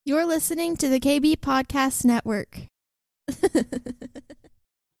You're listening to the KB Podcast Network.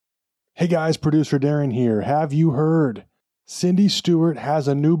 Hey guys, producer Darren here. Have you heard? Cindy Stewart has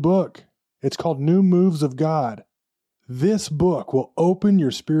a new book. It's called New Moves of God. This book will open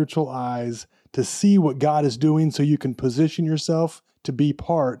your spiritual eyes to see what God is doing so you can position yourself to be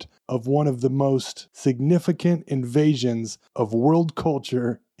part of one of the most significant invasions of world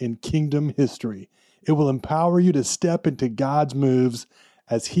culture in kingdom history. It will empower you to step into God's moves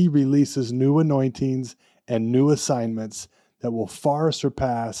as He releases new anointings and new assignments that will far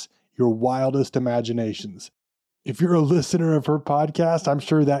surpass your wildest imaginations. If you're a listener of her podcast, I'm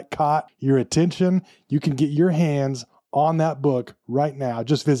sure that caught your attention. You can get your hands on that book right now.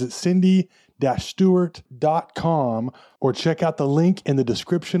 Just visit cindy-stewart.com or check out the link in the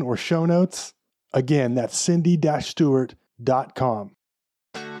description or show notes. Again, that's cindy-stewart.com.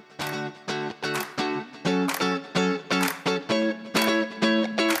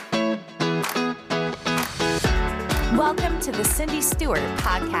 Welcome to the Cindy Stewart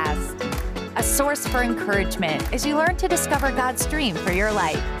Podcast, a source for encouragement as you learn to discover God's dream for your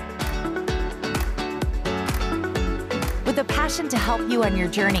life. With a passion to help you on your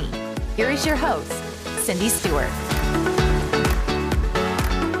journey, here is your host, Cindy Stewart.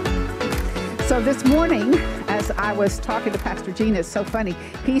 So this morning, as I was talking to Pastor Gene, it's so funny.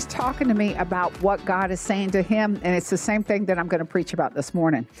 He's talking to me about what God is saying to him, and it's the same thing that I'm going to preach about this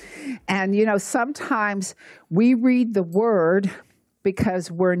morning. And, you know, sometimes we read the Word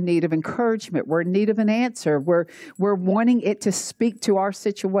because we're in need of encouragement. We're in need of an answer. We're wanting it to speak to our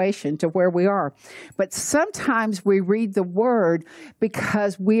situation, to where we are. But sometimes we read the Word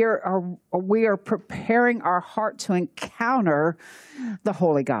because we are preparing our heart to encounter the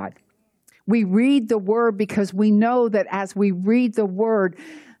Holy God. We read the Word because we know that as we read the Word,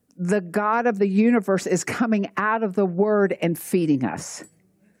 the God of the universe is coming out of the Word and feeding us.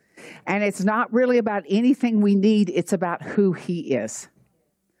 And it's not really about anything we need. It's about who He is.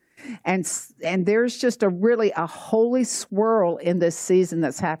 And there's just a holy swirl in this season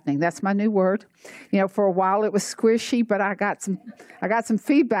that's happening. That's my new word. You know, for a while it was squishy, but I got some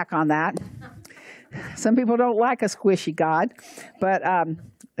feedback on that. Some people don't like a squishy God, but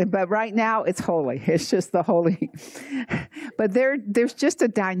right now it's holy. It's just the holy. But there's just a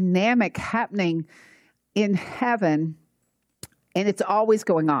dynamic happening in heaven, and it's always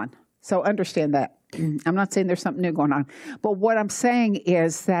going on. So understand that. I'm not saying there's something new going on. But what I'm saying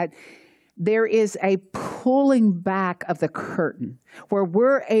is that there is a pulling back of the curtain where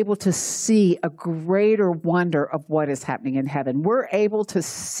we're able to see a greater wonder of what is happening in heaven. We're able to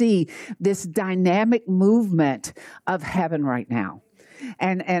see this dynamic movement of heaven right now.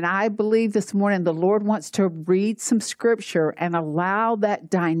 And I believe this morning the Lord wants to read some scripture and allow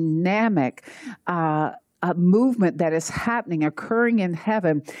that dynamic movement that is occurring in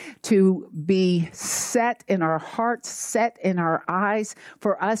heaven, to be set in our hearts, set in our eyes,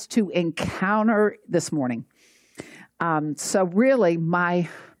 for us to encounter this morning. So really, my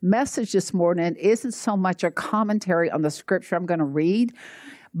message this morning isn't so much a commentary on the scripture I'm going to read,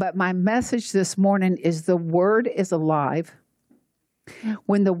 but my message this morning is the Word is alive.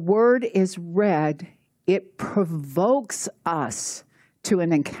 When the Word is read, it provokes us to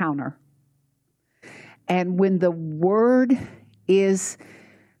an encounter. And when the Word is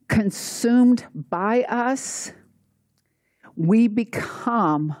consumed by us, we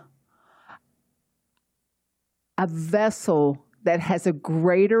become a vessel that has a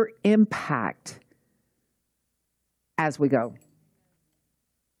greater impact as we go.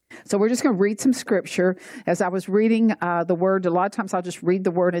 So we're just going to read some scripture. As I was reading the Word, a lot of times I'll just read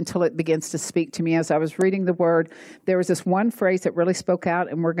the Word until it begins to speak to me. As I was reading the Word, there was this one phrase that really spoke out,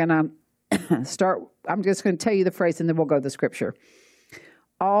 and we're going to start. I'm just going to tell you the phrase, and then we'll go to the scripture.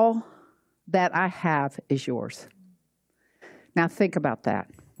 All that I have is yours. Now think about that.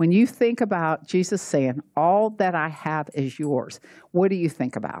 When you think about Jesus saying, all that I have is yours, what do you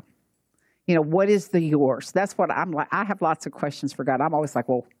think about? You know, what is the yours? That's what I'm like. I have lots of questions for God. I'm always like,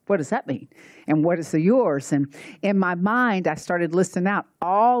 well, what does that mean? And what is the yours? And in my mind, I started listing out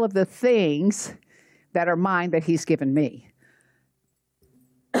all of the things that are mine that He's given me.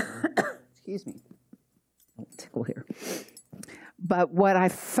 Excuse me. I'll tickle here. But what I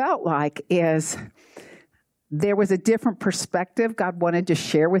felt like is there was a different perspective God wanted to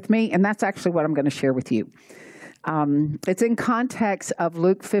share with me, and that's actually what I'm going to share with you. It's in context of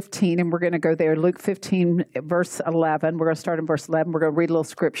Luke 15, and we're going to go there. Luke 15, verse 11. We're going to start in verse 11. We're going to read a little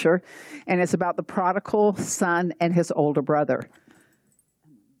scripture, and it's about the prodigal son and his older brother.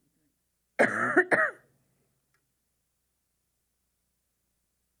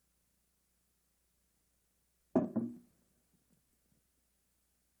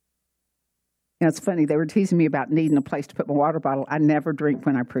 You know, it's funny. They were teasing me about needing a place to put my water bottle. I never drink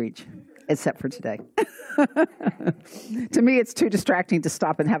when I preach, except for today. To me, it's too distracting to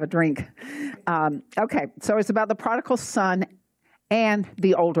stop and have a drink. Okay, so it's about the prodigal son and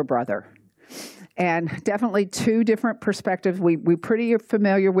the older brother. And definitely two different perspectives. We're pretty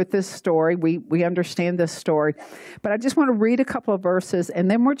familiar with this story. We understand this story. But I just want to read a couple of verses,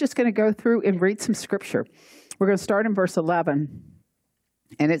 and then we're just going to go through and read some scripture. We're going to start in verse 11.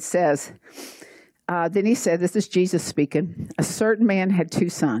 And it says, then he said, this is Jesus speaking, a certain man had two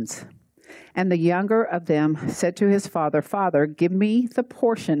sons. And the younger of them said to his father, Father, give me the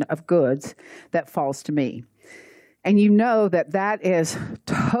portion of goods that falls to me. And you know that is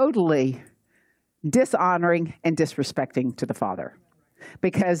totally dishonoring and disrespecting to the father,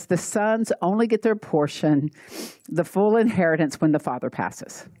 because the sons only get their portion, the full inheritance, when the father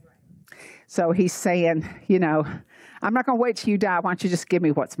passes. So he's saying, you know, I'm not going to wait till you die. Why don't you just give me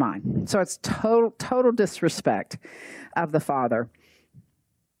what's mine? So it's total disrespect of the father.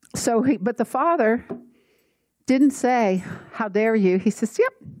 But the father didn't say, how dare you? He says,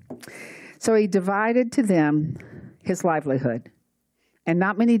 yep. So he divided to them his livelihood. And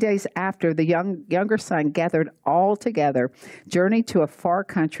not many days after, the younger son gathered all together, journeyed to a far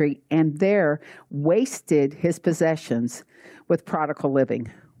country, and there wasted his possessions with prodigal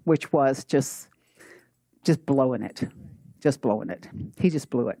living, which was just blowing it. Just blowing it. He just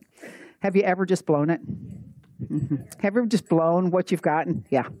blew it. Have you ever just blown it? Mm-hmm. Have you ever just blown what you've gotten?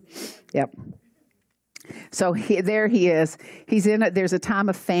 Yeah. Yep. So there he is. He's in it. There's a time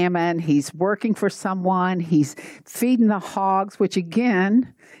of famine. He's working for someone. He's feeding the hogs, which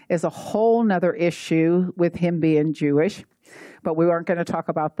again is a whole nother issue with him being Jewish. But we aren't going to talk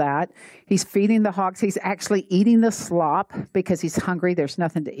about that. He's feeding the hogs. He's actually eating the slop because he's hungry. There's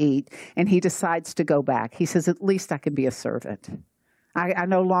nothing to eat. And he decides to go back. He says, at least I can be a servant. I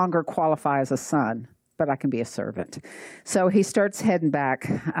no longer qualify as a son, but I can be a servant. So he starts heading back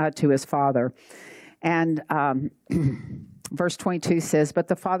to his father. And verse 22 says, but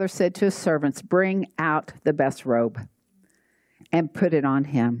the father said to his servants, bring out the best robe and put it on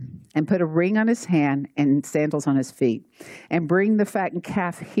him, and put a ring on his hand and sandals on his feet, and bring the fattened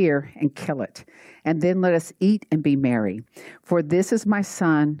calf here and kill it. And then let us eat and be merry. For this my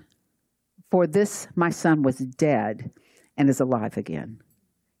son was dead and is alive again.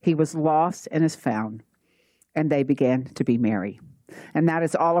 He was lost and is found. And they began to be merry. And that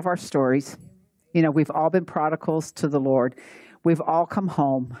is all of our stories. You know, we've all been prodigals to the Lord. We've all come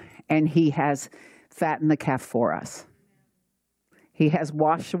home, and he has fattened the calf for us. He has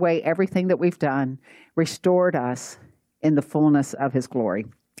washed away everything that we've done, restored us in the fullness of his glory.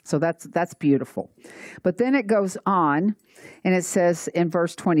 So that's beautiful. But then it goes on, and it says in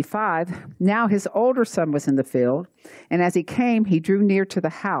verse 25, now his older son was in the field, and as he came, he drew near to the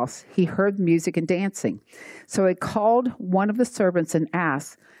house. He heard music and dancing. So he called one of the servants and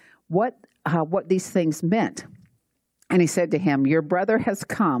asked what these things meant. And he said to him, your brother has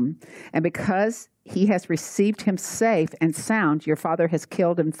come, and because he has received him safe and sound, your father has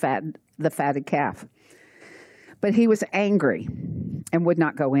killed and fattened the fatted calf. But he was angry and would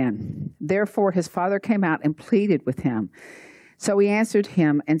not go in. Therefore his father came out and pleaded with him. So he answered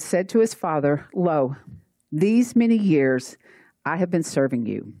him and said to his father, lo, these many years I have been serving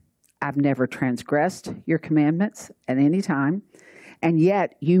you. I've never transgressed your commandments at any time, and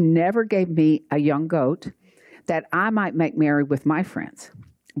yet you never gave me a young goat that I might make merry with my friends.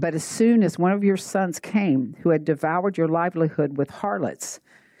 But as soon as one of your sons came who had devoured your livelihood with harlots,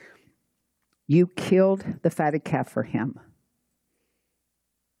 you killed the fatted calf for him.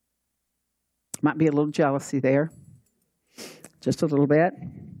 Might be a little jealousy there. Just a little bit.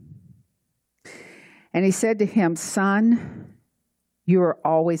 And he said to him, son, you are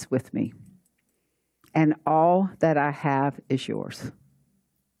always with me, and all that I have is yours.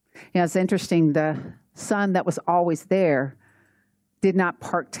 You know, it's interesting. The son that was always there did not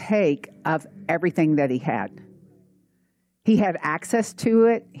partake of everything that he had. He had access to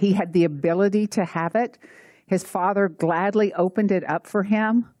it. He had the ability to have it. His father gladly opened it up for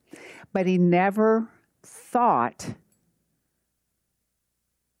him, but he never thought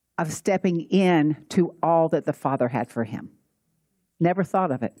of stepping in to all that the father had for him. Never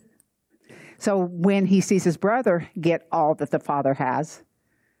thought of it. So when he sees his brother get all that the father has,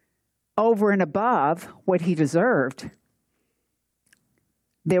 over and above what he deserved,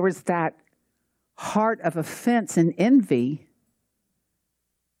 there was that heart of offense and envy,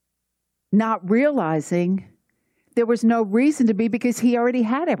 not realizing there was no reason to be because he already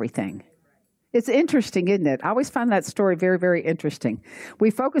had everything. It's interesting, isn't it? I always find that story very, very interesting. We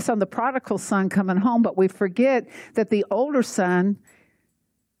focus on the prodigal son coming home, but we forget that the older son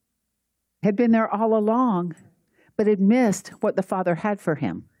had been there all along, but had missed what the Father had for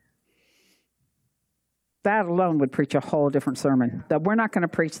him. That alone would preach a whole different sermon. But we're not going to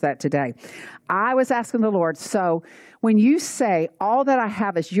preach that today. I was asking the Lord, so when you say all that I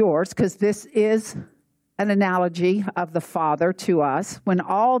have is yours, because this is an analogy of the Father to us, when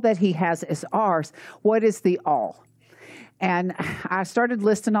all that he has is ours, what is the all? And I started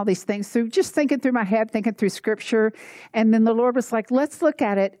listing all these things through, just thinking through my head, thinking through Scripture. And then the Lord was like, let's look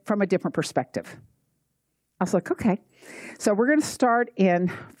at it from a different perspective. I was like, okay. So we're going to start in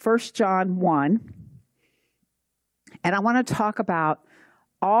 1 John 1. And I want to talk about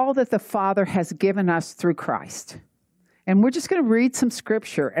all that the Father has given us through Christ. And we're just going to read some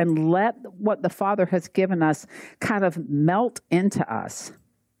Scripture and let what the Father has given us kind of melt into us.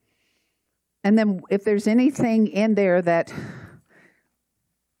 And then if there's anything in there that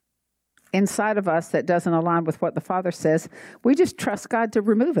inside of us that doesn't align with what the Father says, we just trust God to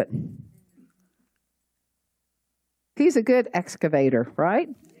remove it. He's a good excavator, right?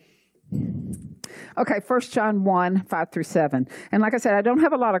 Okay, 1 John 1, 5 through 7. And like I said, I don't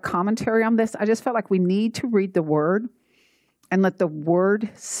have a lot of commentary on this. I just felt like we need to read the Word and let the Word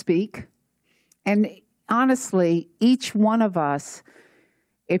speak. And honestly, each one of us,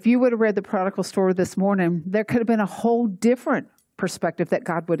 if you would have read the prodigal story this morning, there could have been a whole different perspective that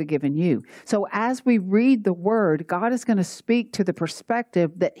God would have given you. So as we read the Word, God is going to speak to the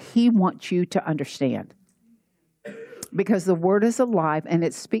perspective that He wants you to understand. Because the Word is alive and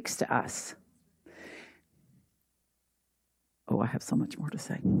it speaks to us. Oh, I have so much more to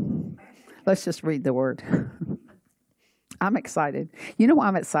say. Let's just read the Word. I'm excited. You know why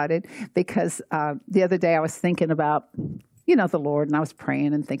I'm excited? Because the other day I was thinking about, the Lord, and I was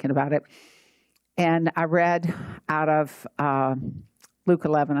praying and thinking about it. And I read out of Luke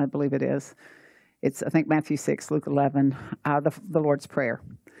 11, I believe it is. It's, I think, Matthew 6, Luke 11, the Lord's Prayer.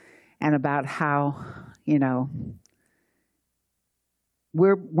 And about how,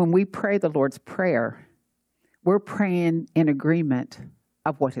 when we pray the Lord's Prayer, we're praying in agreement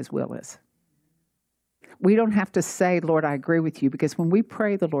of what His will is. We don't have to say, Lord, I agree with you, because when we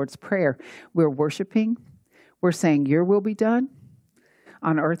pray the Lord's Prayer, we're worshiping. We're saying, your will be done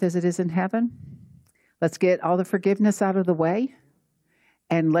on earth as it is in heaven. Let's get all the forgiveness out of the way,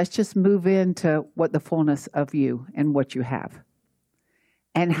 and let's just move into what the fullness of you and what you have.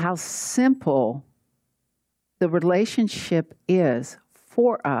 And how simple the relationship is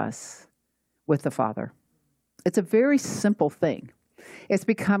for us with the Father. It's a very simple thing. It's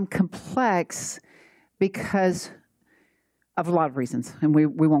become complex because of a lot of reasons, and we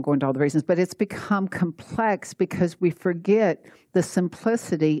won't go into all the reasons, but it's become complex because we forget the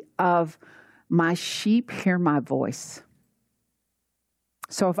simplicity of my sheep hear my voice.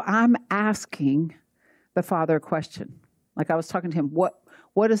 So if I'm asking the Father a question, like I was talking to him,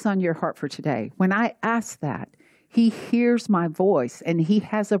 what is on your heart for today? When I ask that, He hears my voice and He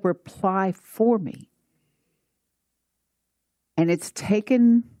has a reply for me. And it's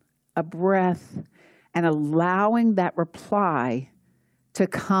taken a breath and allowing that reply to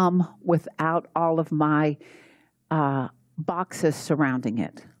come without all of my boxes surrounding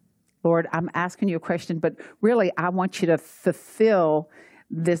it. Lord, I'm asking you a question, but really I want you to fulfill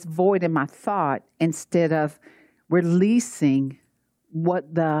this void in my thought instead of releasing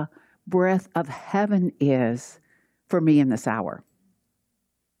what the breath of heaven is for me in this hour.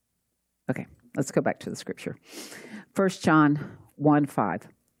 Okay, let's go back to the Scripture. 1 John 1, 5.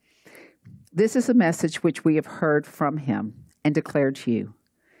 This is a message which we have heard from Him and declared to you,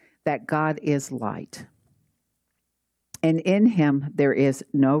 that God is light, and in Him there is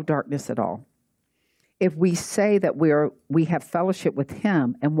no darkness at all. If we say that we have fellowship with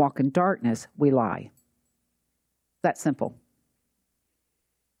Him and walk in darkness, we lie. That's simple.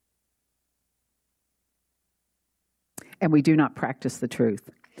 And we do not practice the truth.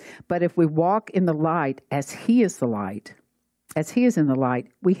 But if we walk in the light as He is the light, as He is in the light,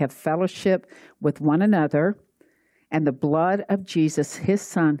 we have fellowship with one another, and the blood of Jesus, His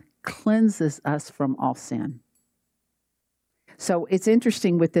Son, cleanses us from all sin. So it's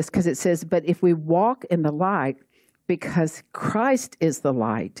interesting with this because it says, but if we walk in the light because Christ is the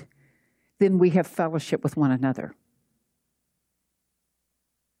light, then we have fellowship with one another.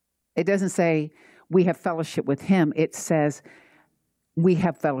 It doesn't say we have fellowship with Him. It says we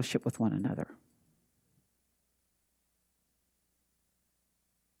have fellowship with one another.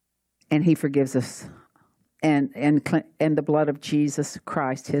 And He forgives us. And the blood of Jesus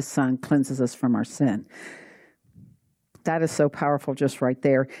Christ, His Son, cleanses us from our sin. That is so powerful just right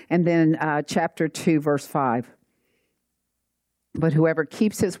there. And then chapter 2, verse 5. But whoever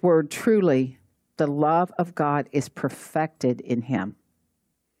keeps His word truly, the love of God is perfected in him.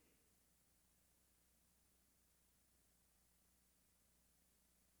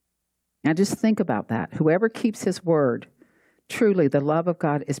 Now just think about that. Whoever keeps his word, truly the love of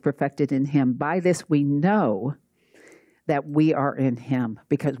God is perfected in him. By this we know that we are in him,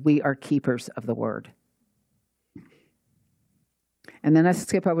 because we are keepers of the word. And then let's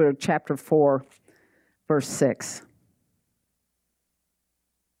skip over to chapter 4, verse 6.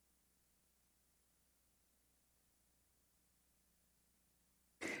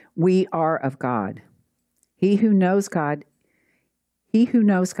 We are of God. He who knows God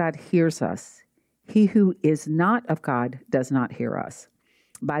hears us. He who is not of God does not hear us.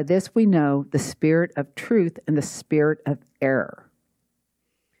 By this we know the spirit of truth and the spirit of error.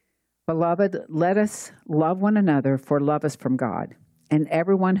 Beloved, let us love one another, for love is from God. And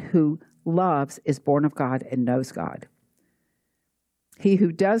everyone who loves is born of God and knows God. He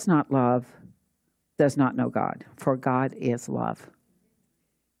who does not love does not know God, for God is love.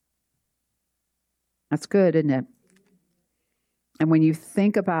 That's good, isn't it? And when you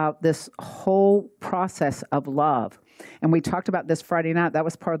think about this whole process of love, and we talked about this Friday night, that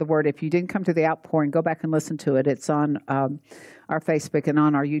was part of the word. If you didn't come to the outpouring, go back and listen to it. It's on our Facebook and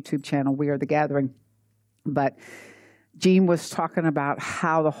on our YouTube channel, We Are the Gathering. But Jean was talking about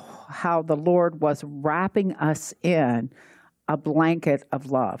how the Lord was wrapping us in a blanket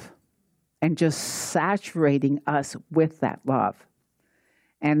of love and just saturating us with that love.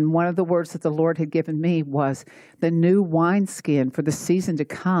 And one of the words that the Lord had given me was the new wineskin for the season to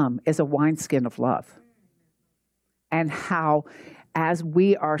come is a wineskin of love. And how as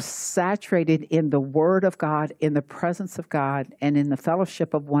we are saturated in the Word of God, in the presence of God, and in the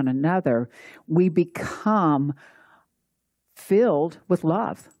fellowship of one another, we become filled with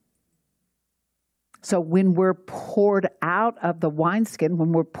love. So when we're poured out of the wineskin,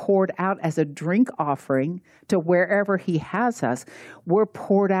 when we're poured out as a drink offering to wherever He has us, we're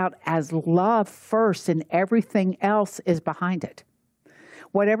poured out as love first, and everything else is behind it.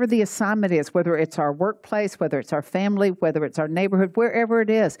 Whatever the assignment is, whether it's our workplace, whether it's our family, whether it's our neighborhood, wherever it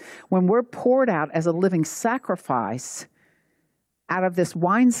is, when we're poured out as a living sacrifice out of this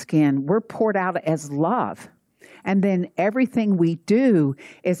wineskin, we're poured out as love. And then everything we do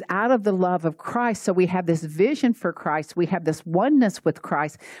is out of the love of Christ. So we have this vision for Christ. We have this oneness with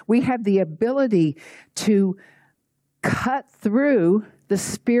Christ. We have the ability to cut through the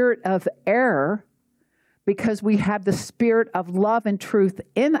spirit of error because we have the spirit of love and truth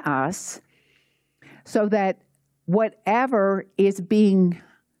in us, so that whatever is being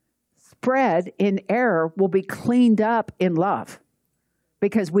spread in error will be cleaned up in love,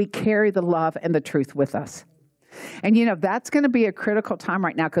 because we carry the love and the truth with us. And, that's going to be a critical time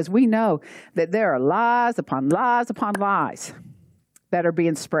right now, because we know that there are lies upon lies upon lies that are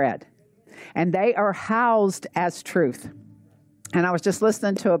being spread, and they are housed as truth. And I was just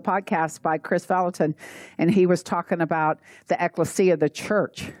listening to a podcast by Chris Valentin, and he was talking about the ecclesia, the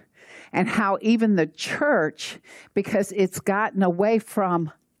church, and how even the church, because it's gotten away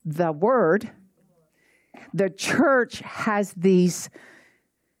from the word, the church has these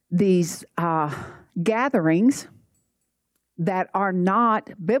gatherings that are not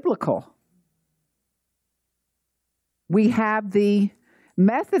biblical. We have the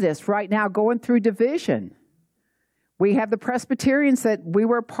Methodists right now going through division. We have the Presbyterians that we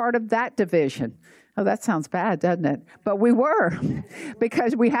were part of that division. Oh, that sounds bad, doesn't it? But we were,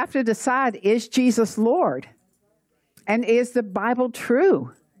 because we have to decide, is Jesus Lord? And is the Bible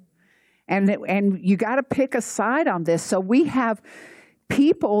true? And you got to pick a side on this. So we have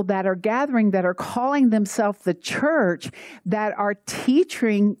people that are gathering that are calling themselves the church that are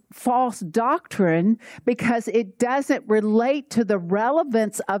teaching false doctrine because it doesn't relate to the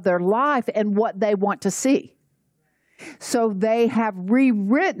relevance of their life and what they want to see. So they have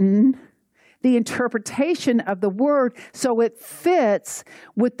rewritten the interpretation of the word so it fits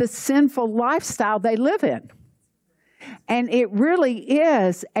with the sinful lifestyle they live in. And it really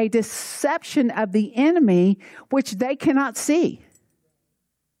is a deception of the enemy, which they cannot see.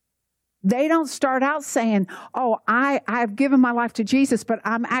 They don't start out saying, I've given my life to Jesus, but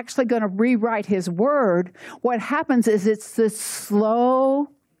I'm actually going to rewrite His word. What happens is it's this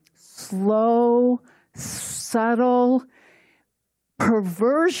slow, subtle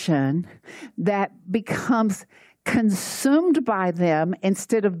perversion that becomes consumed by them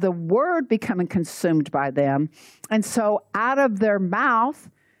instead of the word becoming consumed by them. And so out of their mouth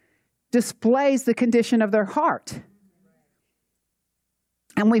displays the condition of their heart.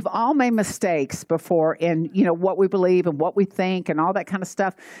 And we've all made mistakes before in, what we believe and what we think and all that kind of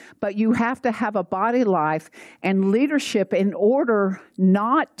stuff. But you have to have a body life and leadership in order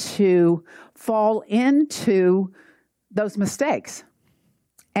not to fall into those mistakes.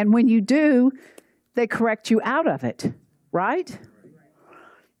 And when you do, they correct you out of it, right?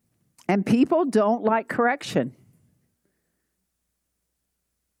 And people don't like correction.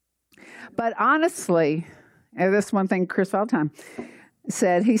 But honestly, and this one thing Chris Valentine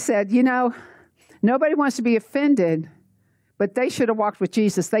said, he said, nobody wants to be offended, but they should have walked with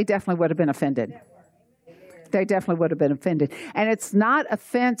Jesus. They definitely would have been offended. They definitely would have been offended. And it's not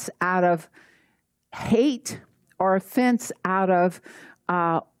offense out of hate or offense out of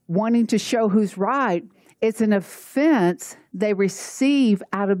wanting to show who's right. It's an offense they receive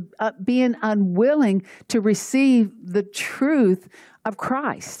out of being unwilling to receive the truth of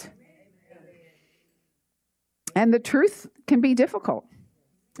Christ. And the truth can be difficult.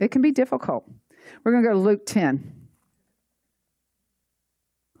 It can be difficult. We're going to go to Luke 10.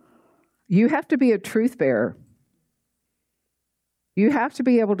 You have to be a truth bearer. You have to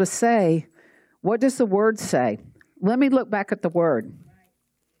be able to say, what does the word say? Let me look back at the word.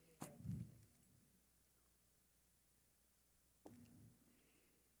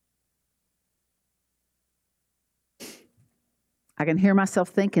 I can hear myself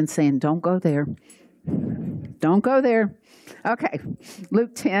thinking, saying, don't go there. Don't go there. Okay,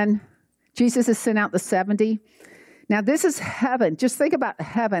 Luke 10. Jesus has sent out the 70. Now, this is heaven. Just think about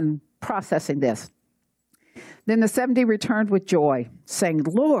heaven processing this. Then the 70 returned with joy, saying,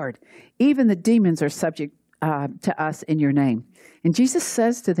 Lord, even the demons are subject to us in your name. And Jesus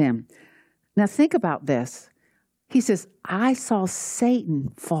says to them, now think about this. He says, I saw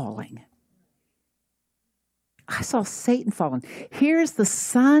Satan falling. I saw Satan falling. Here's the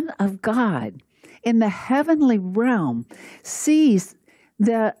Son of God in the heavenly realm, sees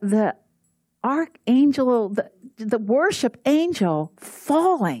the archangel, the worship angel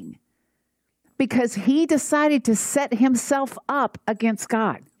falling because he decided to set himself up against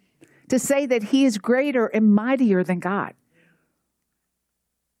God, to say that he is greater and mightier than God.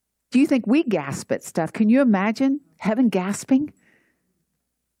 Do you think we gasp at stuff? Can you imagine heaven gasping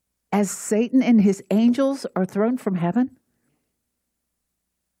as Satan and his angels are thrown from heaven?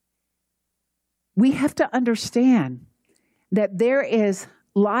 We have to understand that there is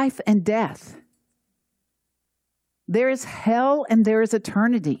life and death. There is hell and there is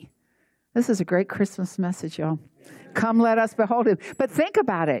eternity. This is a great Christmas message, y'all. Come, let us behold him. But think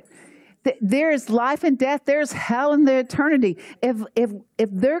about it. There is life and death. There's hell and the eternity. If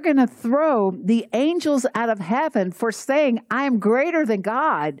they're going to throw the angels out of heaven for saying, I am greater than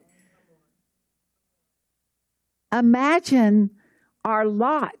God, imagine our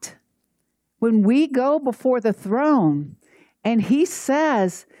lot when we go before the throne and he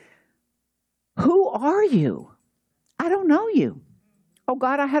says, who are you? I don't know you. Oh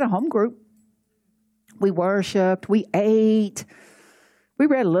God, I had a home group. We worshiped, we ate, we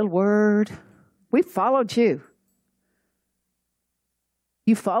read a little word. We followed you.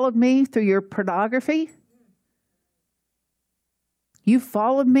 You followed me through your pornography. You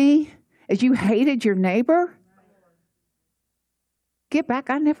followed me as you hated your neighbor. Get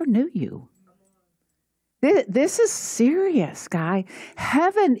back, I never knew you. This is serious, guy.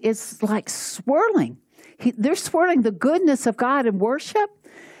 Heaven is like swirling. They're swirling the goodness of God in worship.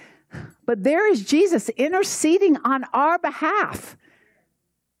 But there is Jesus interceding on our behalf.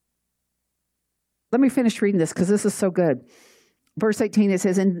 Let me finish reading this because this is so good. Verse 18, it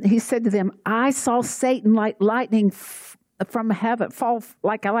says, and he said to them, I saw Satan like lightning from heaven, fall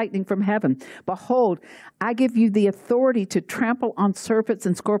like a lightning from heaven. Behold, I give you the authority to trample on serpents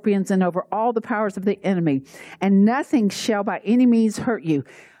and scorpions and over all the powers of the enemy, and nothing shall by any means hurt you.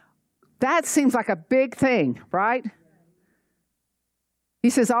 That seems like a big thing, right? He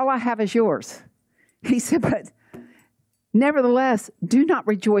says, all I have is yours. He said, but nevertheless, do not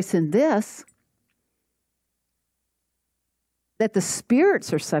rejoice in this, that the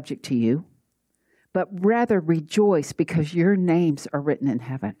spirits are subject to you, but rather rejoice because your names are written in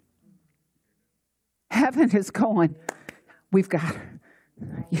heaven. Heaven is going, we've got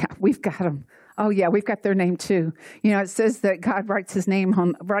them. Oh yeah, we've got their name too. You know, it says that God writes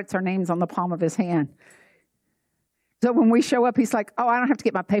our names on the palm of his hand. So when we show up, he's like, oh, I don't have to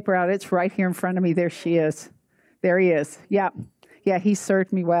get my paper out. It's right here in front of me. There she is. There he is. Yeah, he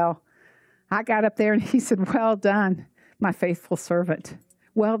served me well. I got up there and he said, well done, my faithful servant.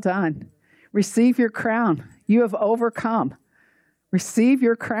 Well done. Receive your crown. You have overcome. Receive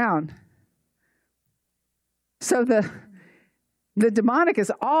your crown. So the demonic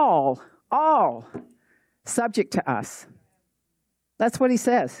is all subject to us. That's what he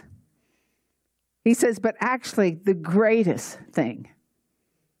says. He says, but actually the greatest thing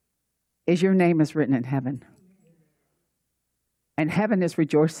is your name is written in heaven. And heaven is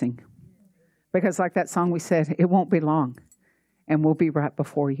rejoicing. Because like that song we said, it won't be long. And we'll be right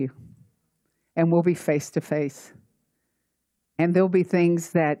before you. And we'll be face to face. And there'll be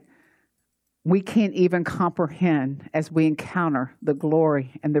things that we can't even comprehend as we encounter the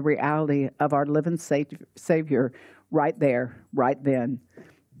glory and the reality of our living Savior right there, right then,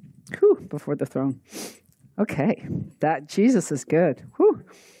 before the throne. Okay, that Jesus is good. Whew.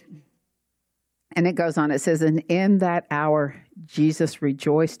 And it goes on, it says, and in that hour, Jesus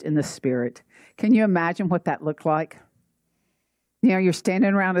rejoiced in the Spirit. Can you imagine what that looked like? You know, you're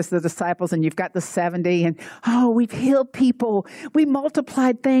standing around as the disciples and you've got the 70 and, we've healed people. We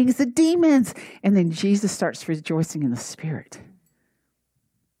multiplied things, the demons. And then Jesus starts rejoicing in the Spirit.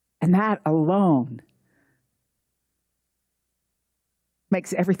 And that alone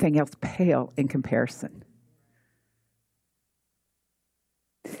makes everything else pale in comparison.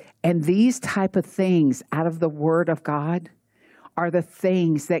 And these type of things out of the Word of God are the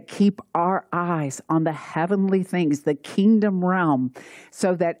things that keep our eyes on the heavenly things, the kingdom realm,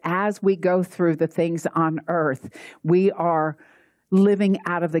 so that as we go through the things on earth, we are living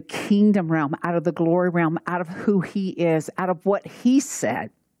out of the kingdom realm, out of the glory realm, out of who He is, out of what He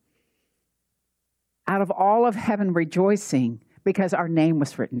said, out of all of heaven rejoicing because our name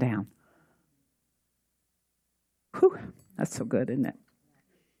was written down. Whew, that's so good, isn't it?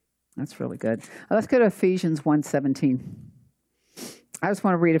 That's really good. Let's go to Ephesians 1:17. I just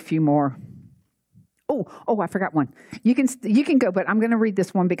want to read a few more. Oh, I forgot one. You can go, but I'm going to read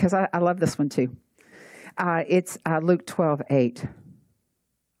this one because I love this one too. It's Luke 12:8.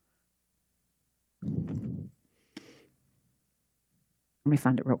 Let me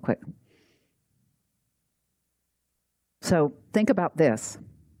find it real quick. So think about this.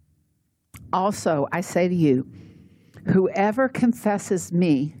 Also, I say to you, whoever confesses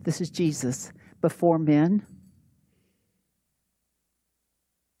me, this is Jesus, before men,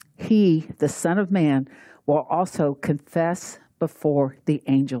 he, the Son of Man, will also confess before the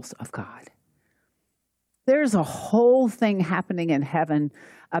angels of God. There's a whole thing happening in heaven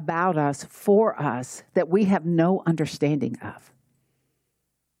about us, for us, that we have no understanding of.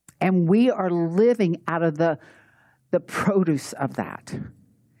 And we are living out of the produce of that.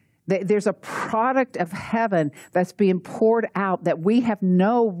 There's a product of heaven that's being poured out that we have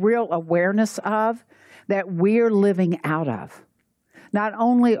no real awareness of, that we're living out of. Not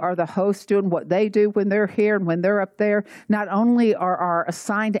only are the hosts doing what they do when they're here and when they're up there, not only are our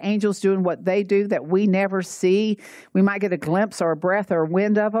assigned angels doing what they do that we never see, we might get a glimpse or a breath or a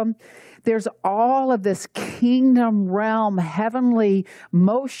wind of them. There's all of this kingdom realm, heavenly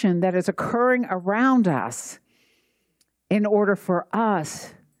motion that is occurring around us in order for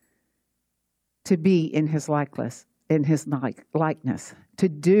us to be in His likeness, to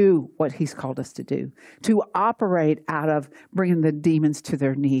do what He's called us to do, to operate out of bringing the demons to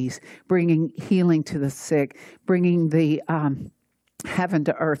their knees, bringing healing to the sick, bringing the heaven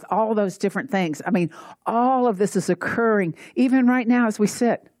to earth, all those different things. I mean, all of this is occurring even right now as we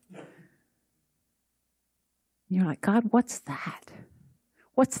sit. You're like, God, what's that?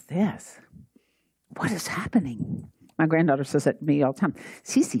 What's this? What is happening? My granddaughter says that to me all the time.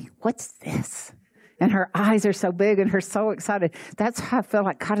 Cece, what's this? And her eyes are so big and her so excited. That's how I feel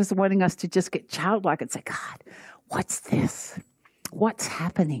like God is wanting us to just get childlike and say, God, what's this? What's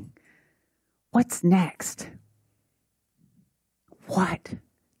happening? What's next? What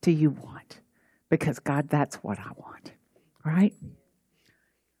do you want? Because God, that's what I want. Right?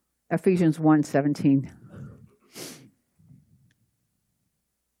 Ephesians 1:17.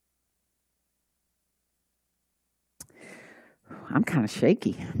 I'm kind of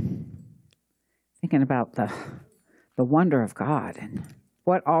shaky thinking about the wonder of God and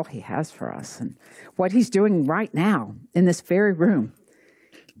what all He has for us and what He's doing right now in this very room.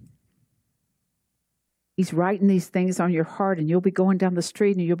 He's writing these things on your heart, and you'll be going down the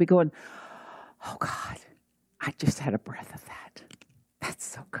street and you'll be going, oh God, I just had a breath of that. That's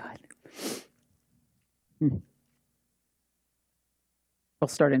so good. We'll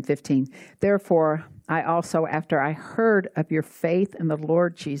start in 15. Therefore, I also, after I heard of your faith in the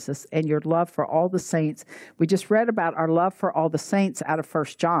Lord Jesus and your love for all the saints, we just read about our love for all the saints out of 1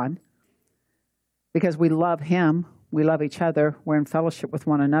 John, because we love Him, we love each other, we're in fellowship with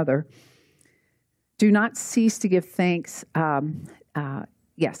one another. Do not cease to give thanks.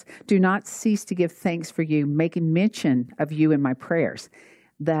 Do not cease to give thanks for you, making mention of you in my prayers,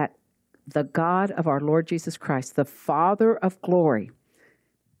 that the God of our Lord Jesus Christ, the Father of glory,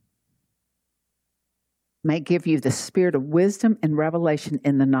 may give you the spirit of wisdom and revelation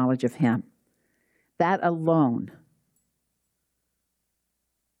in the knowledge of Him. That alone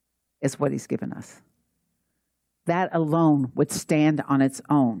is what He's given us. That alone would stand on its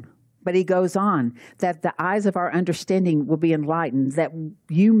own But he goes on, that the eyes of our understanding will be enlightened, that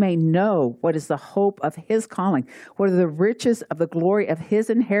you may know what is the hope of his calling, what are the riches of the glory of his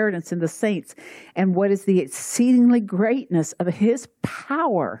inheritance in the saints, and what is the exceedingly greatness of his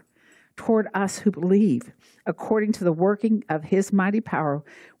power toward us who believe, according to the working of his mighty power,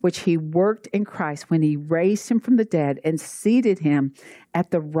 which he worked in Christ when he raised him from the dead and seated him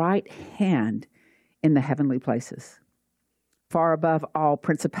at the right hand in the heavenly places, far above all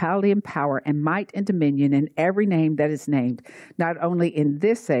principality and power and might and dominion and every name that is named, not only in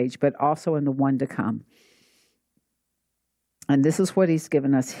this age, but also in the one to come. And this is what he's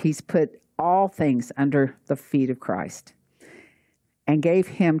given us. He's put all things under the feet of Christ and gave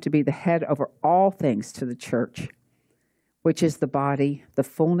him to be the head over all things to the church, which is the body, the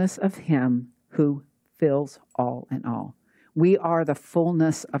fullness of him who fills all in all. We are the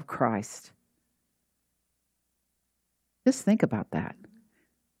fullness of Christ. Just think about that.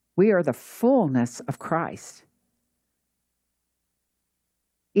 We are the fullness of Christ.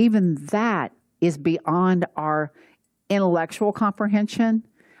 Even that is beyond our intellectual comprehension,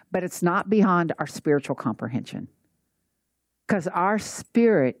 but it's not beyond our spiritual comprehension. Because our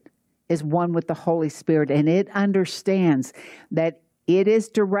spirit is one with the Holy Spirit, and it understands that it is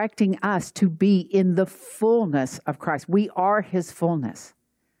directing us to be in the fullness of Christ. We are his fullness.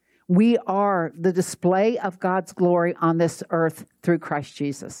 We are the display of God's glory on this earth through Christ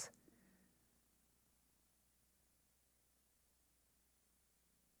Jesus.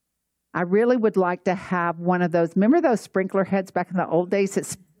 I really would like to have one of those, remember those sprinkler heads back in the old days that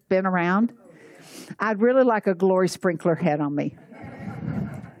spin around? I'd really like a glory sprinkler head on me.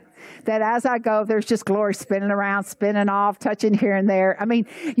 That as I go, there's just glory spinning around, spinning off, touching here and there. I mean,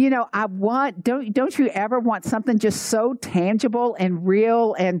 I want, don't you ever want something just so tangible and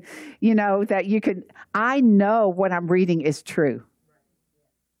real and, that you can, I know what I'm reading is true.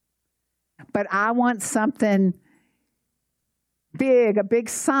 But I want something big, a big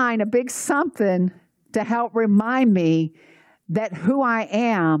sign, a big something to help remind me that who I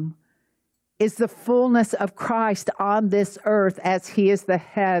am is the fullness of Christ on this earth as he is the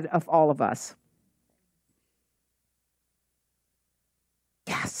head of all of us.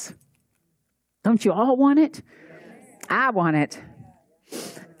 Yes. Don't you all want it? I want it.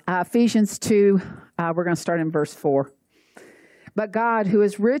 Ephesians 2, we're going to start in verse 4. But God, who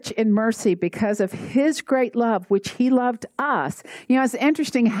is rich in mercy because of his great love, which he loved us. It's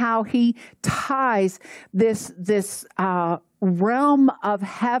interesting how he ties this realm of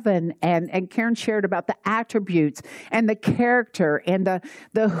heaven, and Karen shared about the attributes and the character and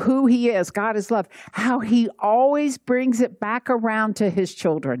the who he is. God is love. How he always brings it back around to his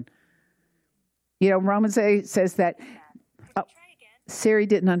children. Romans 8 says that. Oh, Siri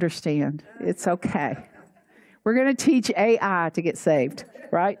didn't understand. It's okay. We're going to teach AI to get saved,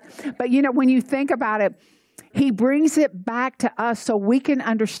 right? But when you think about it, he brings it back to us so we can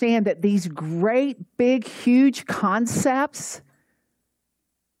understand that these great, big, huge concepts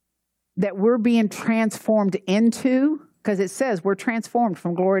that we're being transformed into, because it says we're transformed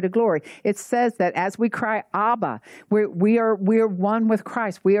from glory to glory. It says that as we cry, Abba, we're one with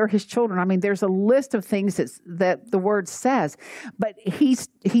Christ. We are his children. I mean, there's a list of things that the word says, but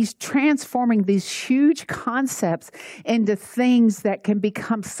he's transforming these huge concepts into things that can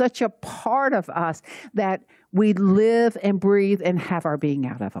become such a part of us that we live and breathe and have our being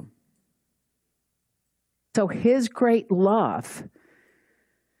out of them. So his great love,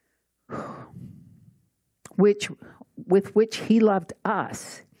 with which he loved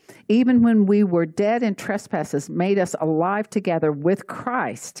us, even when we were dead in trespasses, made us alive together with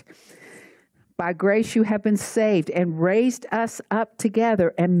Christ. By grace you have been saved, and raised us up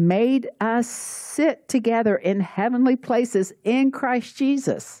together and made us sit together in heavenly places in Christ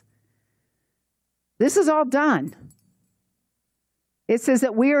Jesus. This is all done. It says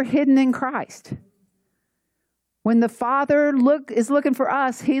that we are hidden in Christ. When the Father is looking for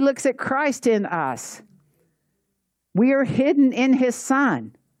us, he looks at Christ in us. We are hidden in his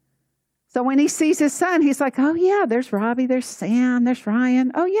Son. So when he sees his Son, he's like, oh yeah, there's Robbie, there's Sam, there's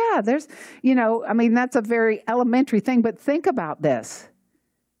Ryan. Oh yeah, there's, that's a very elementary thing, but think about this.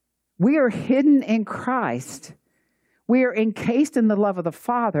 We are hidden in Christ. We are encased in the love of the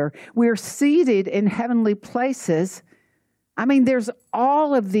Father. We are seated in heavenly places. There's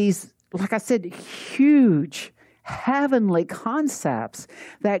all of these, like I said, huge heavenly concepts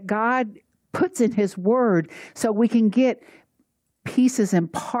that God puts in his word so we can get pieces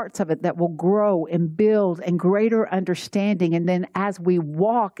and parts of it that will grow and build and greater understanding. And then as we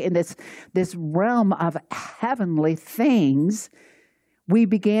walk in this realm of heavenly things, we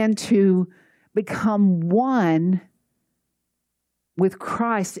begin to become one with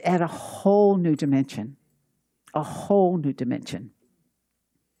Christ at a whole new dimension. A whole new dimension.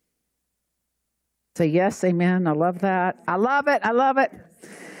 Say yes, amen. I love that. I love it. I love it.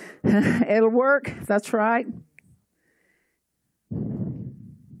 It'll work. That's right.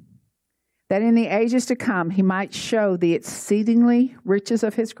 That in the ages to come, he might show the exceedingly riches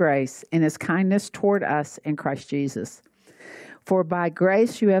of his grace and his kindness toward us in Christ Jesus. For by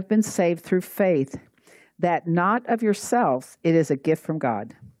grace you have been saved through faith, that not of yourselves, it is a gift from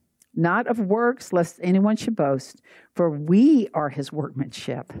God. Not of works, lest anyone should boast, for we are his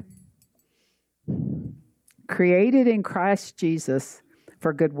workmanship, created in Christ Jesus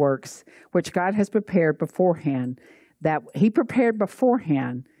for good works, which God has prepared beforehand, that he prepared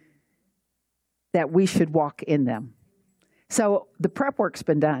beforehand that we should walk in them. So the prep work's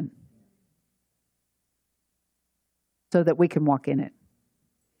been done so that we can walk in it.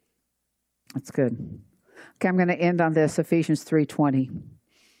 That's good. Okay, I'm going to end on this, Ephesians 3:20.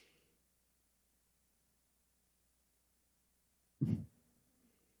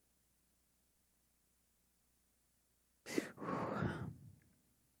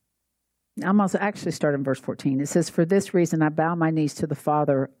 I'm also actually starting in verse 14. It says, for this reason I bow my knees to the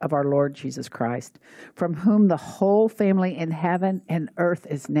Father of our Lord Jesus Christ, from whom the whole family in heaven and earth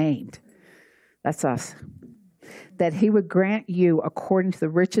is named. That's us. That he would grant you, according to the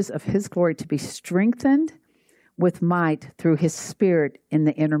riches of his glory, to be strengthened with might through his Spirit in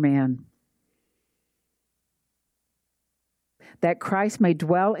the inner man. That Christ may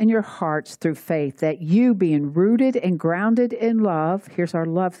dwell in your hearts through faith, that you, being rooted and grounded in love, here's our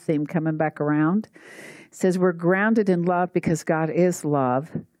love theme coming back around. It says we're grounded in love because God is love.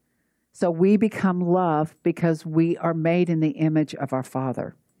 So we become love because we are made in the image of our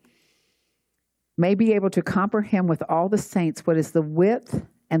Father. May be able to comprehend with all the saints what is the width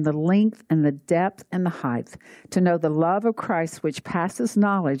and the length and the depth and the height, to know the love of Christ which passes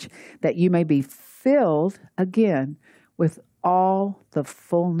knowledge, that you may be filled again with all the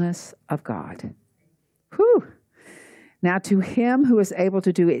fullness of God. Whew. Now to him who is able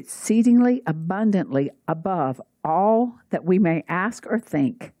to do exceedingly abundantly above all that we may ask or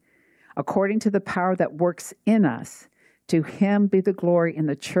think, according to the power that works in us, to him be the glory in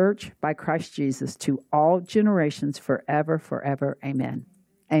the church by Christ Jesus to all generations forever, forever. Amen.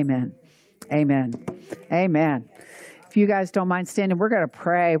 Amen. Amen. Amen. If you guys don't mind standing, we're going to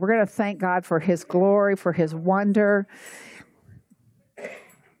pray. We're going to thank God for his glory, for his wonder.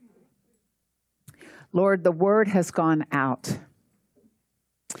 Lord, the word has gone out.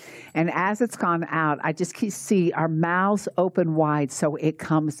 And as it's gone out, I just see our mouths open wide so it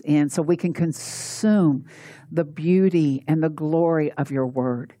comes in, so we can consume the beauty and the glory of your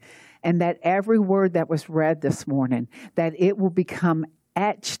word. And that every word that was read this morning, that it will become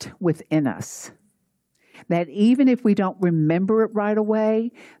etched within us. That even if we don't remember it right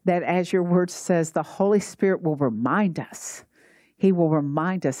away, that as your word says, the Holy Spirit will remind us. He will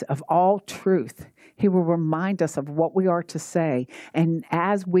remind us of all truth. He will remind us of what we are to say. And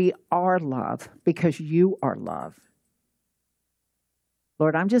as we are love, because you are love.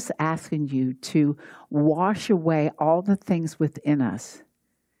 Lord, I'm just asking you to wash away all the things within us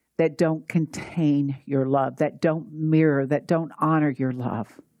that don't contain your love, that don't mirror, that don't honor your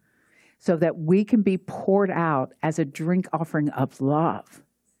love, so that we can be poured out as a drink offering of love.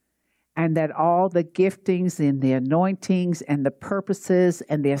 And that all the giftings and the anointings and the purposes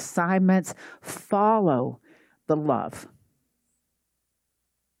and the assignments follow the love.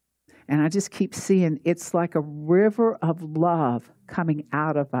 And I just keep seeing it's like a river of love coming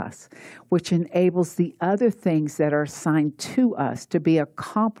out of us, which enables the other things that are assigned to us to be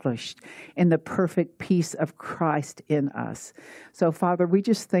accomplished in the perfect peace of Christ in us. So, Father, we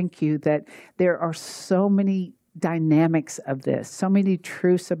just thank you that there are so many dynamics of this, so many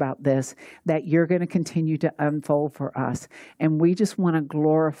truths about this that you're going to continue to unfold for us. And we just want to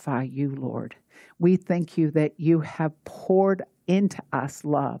glorify you, Lord. We thank you that you have poured into us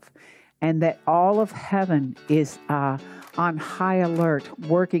love, and that all of heaven is on high alert,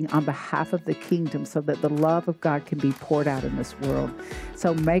 working on behalf of the kingdom so that the love of God can be poured out in this world.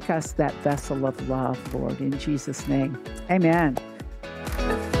 So make us that vessel of love, Lord, in Jesus' name. Amen.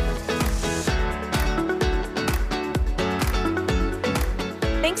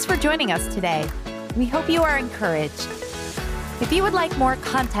 Thanks for joining us today. We hope you are encouraged. If you would like more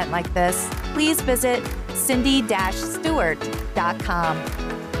content like this, please visit cindy-stewart.com.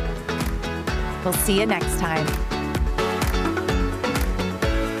 We'll see you next time.